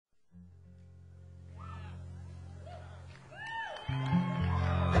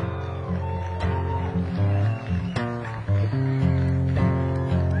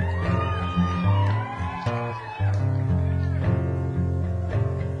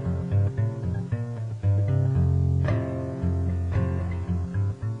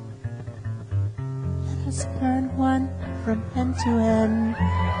from end to end.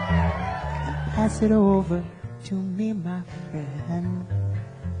 Pass it over to me, my friend.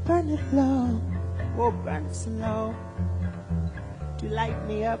 Burn it low, oh burn it slow, to light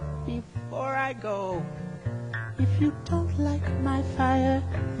me up before I go. If you don't like my fire,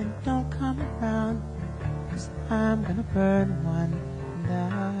 then don't come around, 'cause I'm gonna burn one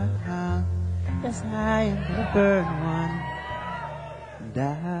down. Yes, I am gonna burn one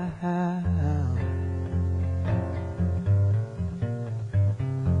down.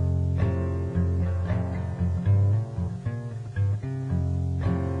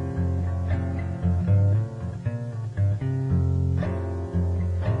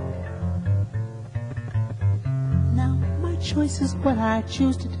 Choice is what I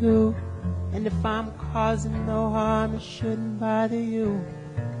choose to do, and if I'm causing no harm, it shouldn't bother you.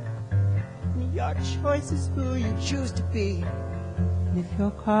 And your choice is who you choose to be, and if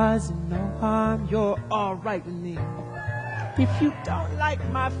you're causing no harm, you're alright with me. If you don't like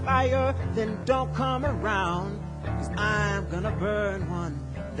my fire, then don't come around, 'cause I'm gonna burn one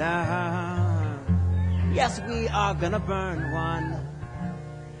down. Yes, we are gonna burn one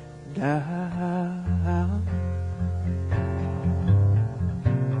down.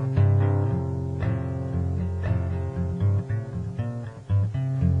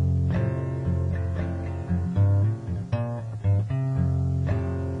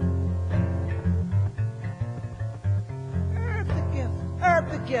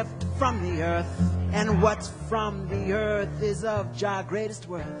 Gift from the earth, and what's from the earth is of Jah greatest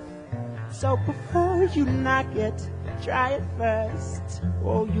worth. So before you knock it, try it first.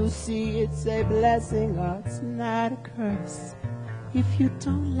 Oh, you see it's a blessing, or it's not a curse. If you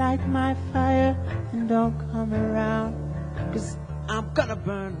don't like my fire, then don't come around, 'cause I'm gonna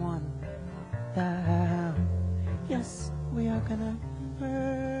burn one down. Yes, we are gonna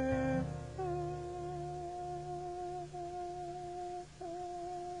burn.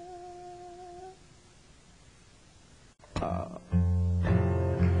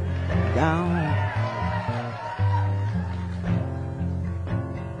 Down.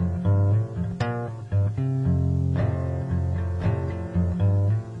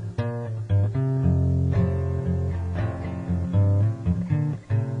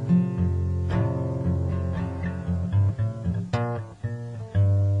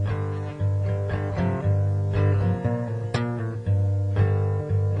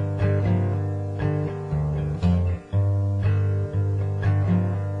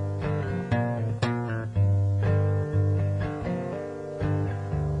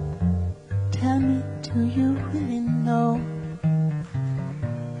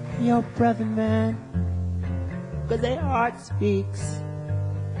 Brother man, 'cause their heart speaks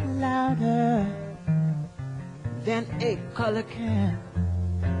louder than a color can.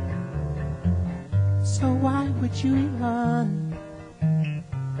 So why would you even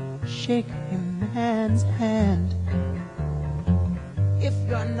shake a man's hand if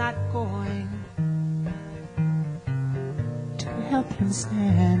you're not going to help him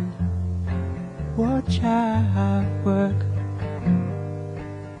stand? Watch our work.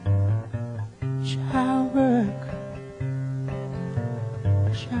 Child work,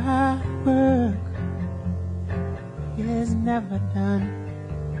 child work is never done,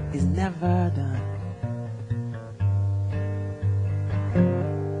 is never done.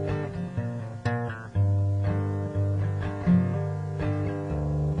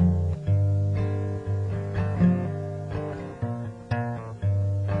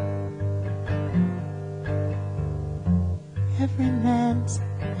 Every man's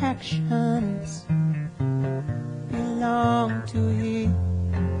actions belong to he,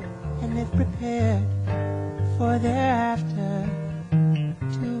 and they've prepared for thereafter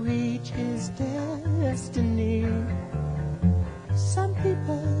to reach his destiny. Some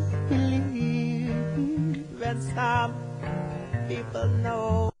people believe, and some people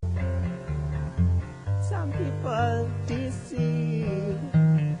know. Some people deceive,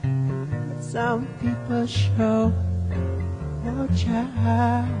 but some people show. Oh,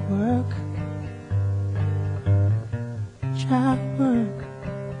 child work, child work,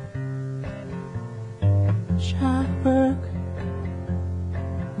 child work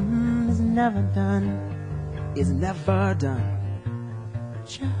is never done, is never done.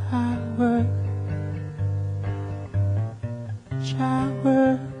 Child work, child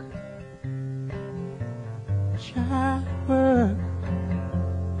work, child work,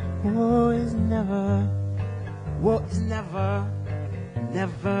 oh, is never. War is never,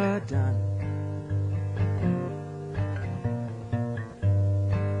 never done.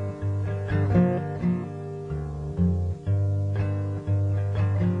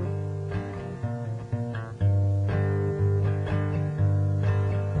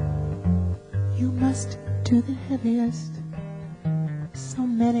 do the heaviest, so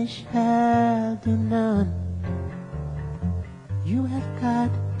many shall do none. You have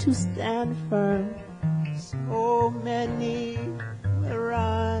got to stand firm, so many will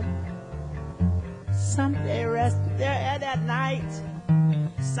run. Some they rest their head at night,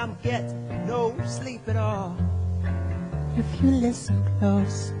 some get no sleep at all. If you listen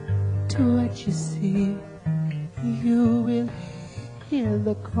close to what you see, you will hear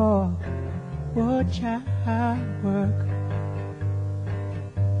the call. Oh, child, work.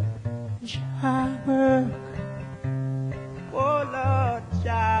 Child, work. Oh, Lord,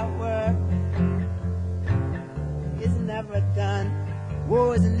 child, work. It's never done.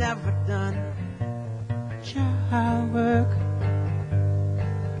 War is never done. Child, work.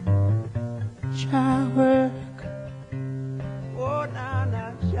 Child, work. Oh, no, no,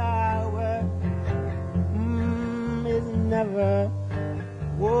 child, work. It's never.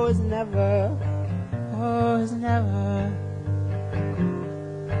 War is never. War is never.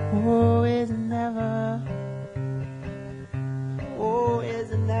 War is never. War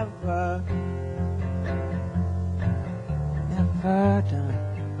is never. Never done.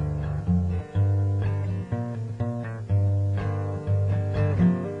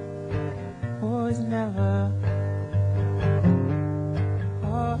 War is never.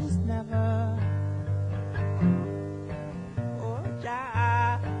 War is never. Oh,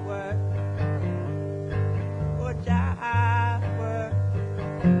 child work. Oh, child work.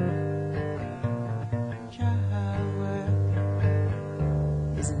 Child work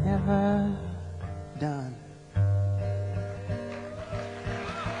is never done.